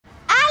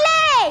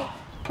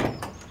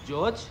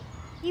George?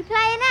 You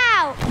playing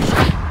out?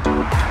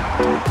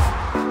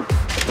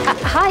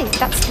 Hi,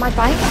 that's my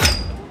bike.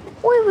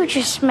 We were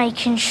just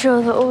making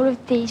sure that all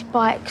of these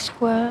bikes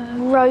were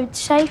road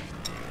safe.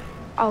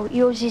 Oh,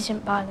 yours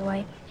isn't, by the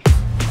way.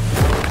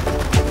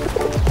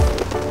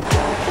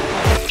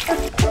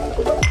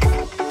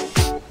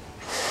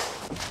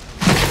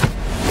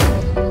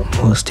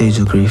 What stage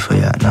of grief are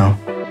you at now?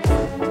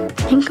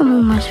 I think I'm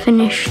almost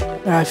finished.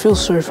 Yeah, I feel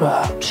sorry for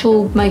her.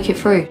 She'll make it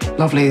through.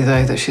 Lovely,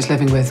 though, that she's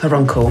living with her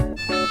uncle.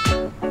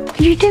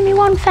 Could you do me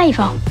one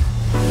favour?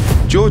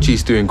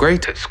 Georgie's doing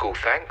great at school,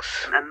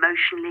 thanks.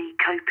 Emotionally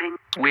coping?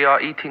 We are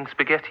eating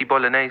spaghetti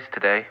bolognese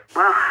today.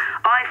 Well,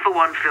 I, for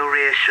one, feel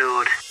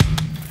reassured.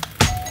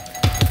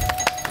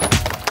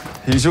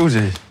 Who's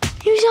Georgie?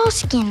 Who's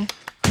asking?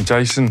 I'm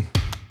Jason.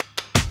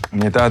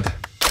 I'm your dad.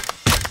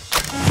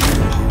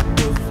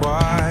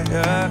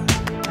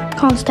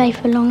 Can't stay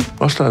for long.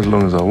 I'll stay as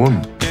long as I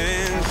want.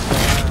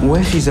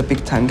 What if he's a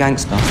big-time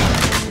gangster?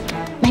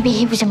 Maybe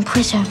he was in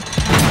prison.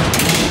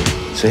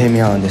 So hear me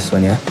out on this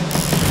one, yeah?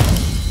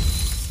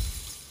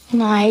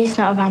 No, he's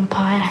not a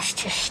vampire. That's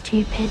just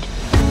stupid.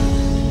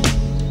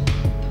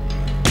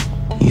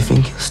 You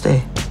think he'll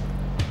stay?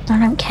 I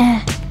don't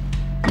care.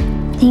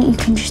 I think you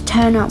can just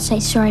turn up, say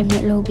sorry, and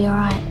it'll all be all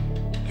right.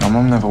 Your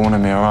mum never wanted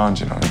me around,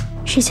 you know.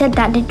 She said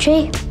that, did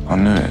she? I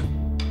knew it.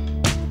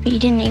 But you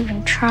didn't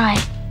even try.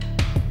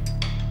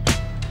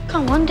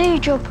 Come on, do your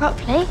job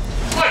properly.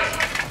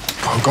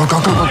 Go, go,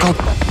 go, go, go,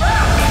 go.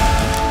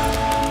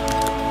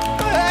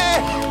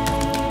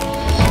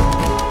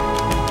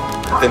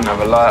 Didn't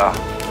have a lighter.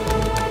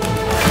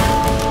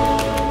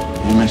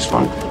 You missed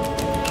one.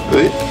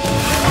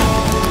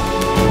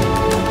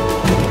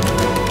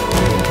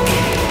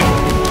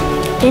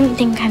 Didn't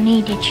think I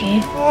needed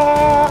you.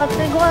 Oh,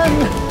 big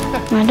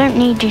one! I don't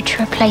need you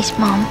to replace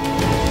Mum.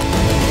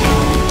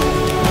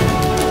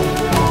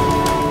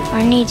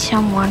 I need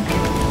someone.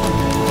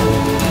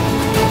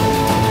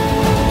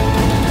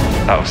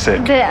 That was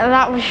sick.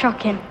 That was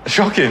shocking.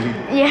 Shocking?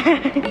 Yeah.